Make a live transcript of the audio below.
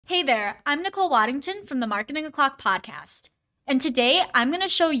Hey there, I'm Nicole Waddington from the Marketing O'Clock podcast. And today I'm going to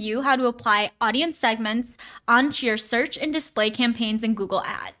show you how to apply audience segments onto your search and display campaigns in Google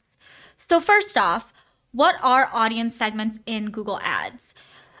Ads. So first off, what are audience segments in Google Ads?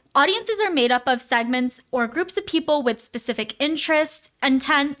 Audiences are made up of segments or groups of people with specific interests,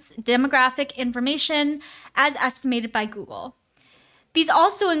 intents, demographic information as estimated by Google. These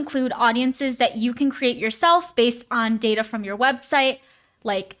also include audiences that you can create yourself based on data from your website,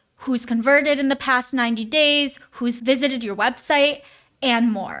 like who's converted in the past 90 days, who's visited your website,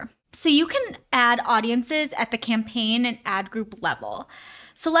 and more. So you can add audiences at the campaign and ad group level.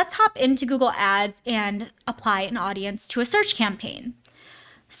 So let's hop into Google Ads and apply an audience to a search campaign.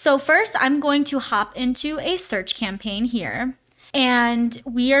 So first, I'm going to hop into a search campaign here, and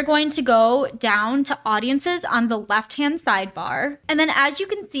we are going to go down to audiences on the left-hand sidebar. And then as you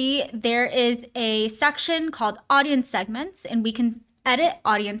can see, there is a section called audience segments, and we can edit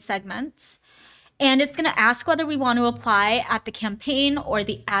audience segments. And it's going to ask whether we want to apply at the campaign or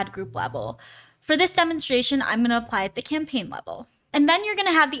the ad group level. For this demonstration, I'm going to apply at the campaign level. And then you're going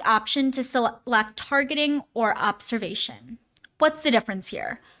to have the option to select targeting or observation. What's the difference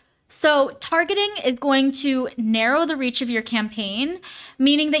here? So targeting is going to narrow the reach of your campaign,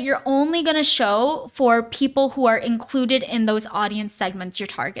 meaning that you're only going to show for people who are included in those audience segments you're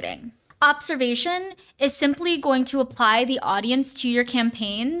targeting. Observation is simply going to apply the audience to your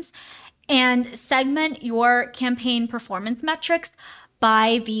campaigns and segment your campaign performance metrics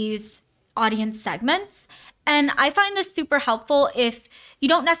by these audience segments. And I find this super helpful if you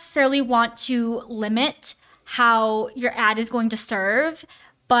don't necessarily want to limit how your ad is going to serve,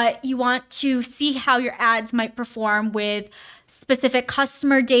 but you want to see how your ads might perform with specific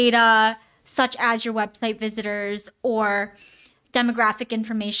customer data, such as your website visitors or demographic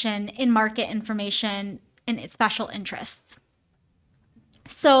information, in-market information, and special interests.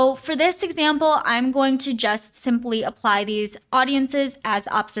 So for this example, I'm going to just simply apply these audiences as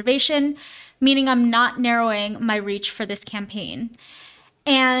observation, meaning I'm not narrowing my reach for this campaign.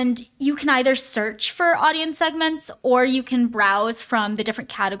 And you can either search for audience segments or you can browse from the different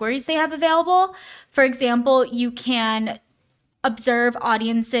categories they have available. For example, you can observe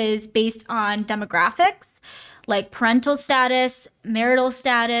audiences based on demographics like parental status, marital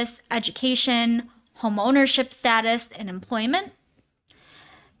status, education, home ownership status, and employment.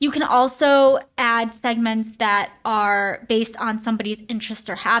 You can also add segments that are based on somebody's interests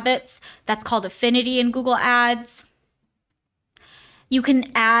or habits. That's called Affinity in Google Ads. You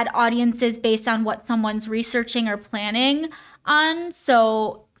can add audiences based on what someone's researching or planning on.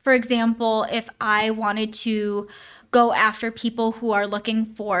 So, for example, if I wanted to go after people who are looking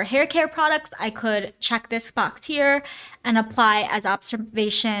for hair care products, I could check this box here and apply as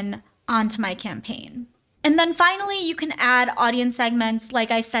observation onto my campaign. And then finally, you can add audience segments,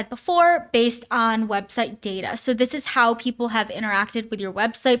 like I said before, based on website data. So this is how people have interacted with your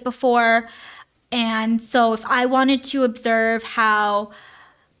website before. And so if I wanted to observe how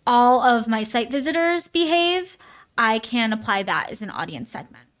all of my site visitors behave, I can apply that as an audience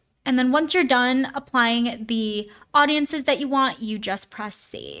segment. And then once you're done applying the audiences that you want, you just press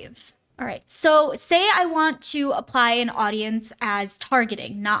save. All right, so say I want to apply an audience as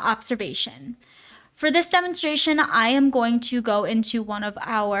targeting, not observation. For this demonstration, I am going to go into one of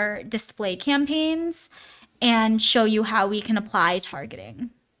our display campaigns and show you how we can apply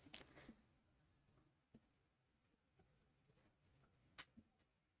targeting.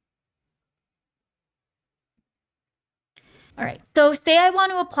 All right, so say I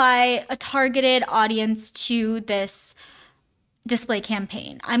want to apply a targeted audience to this display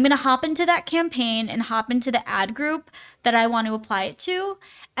campaign. I'm going to hop into that campaign and hop into the ad group that I want to apply it to.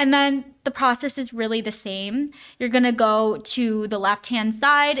 And then the process is really the same. You're going to go to the left-hand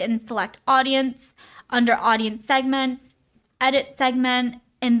side and select audience under audience segments, edit segment,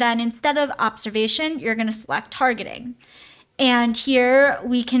 and then instead of observation, you're going to select targeting. And here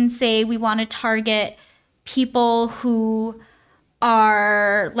we can say we want to target people who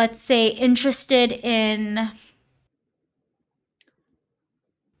are, let's say, interested in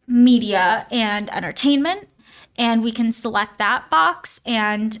media and entertainment, and we can select that box.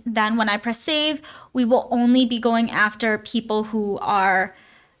 And then when I press save, we will only be going after people who are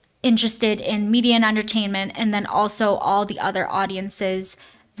interested in media and entertainment, and then also all the other audiences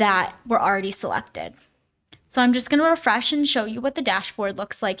that were already selected. So I'm just going to refresh and show you what the dashboard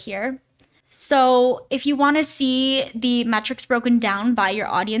looks like here. So if you want to see the metrics broken down by your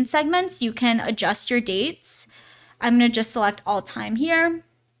audience segments, you can adjust your dates. I'm going to just select all time here.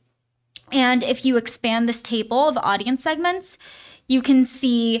 And if you expand this table of audience segments, you can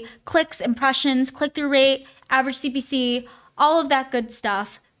see clicks, impressions, click-through rate, average CPC, all of that good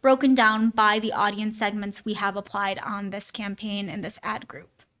stuff broken down by the audience segments we have applied on this campaign and this ad group.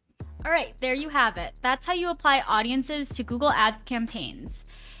 All right, there you have it. That's how you apply audiences to Google Ads campaigns.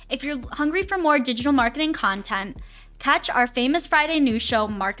 If you're hungry for more digital marketing content, catch our famous Friday news show,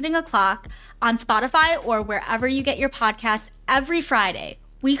 Marketing O'Clock, on Spotify or wherever you get your podcasts every Friday.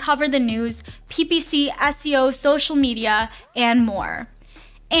 We cover the news, PPC, SEO, social media, and more.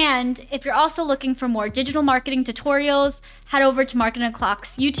 And if you're also looking for more digital marketing tutorials, head over to Marketing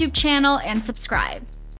O'Clock's YouTube channel and subscribe.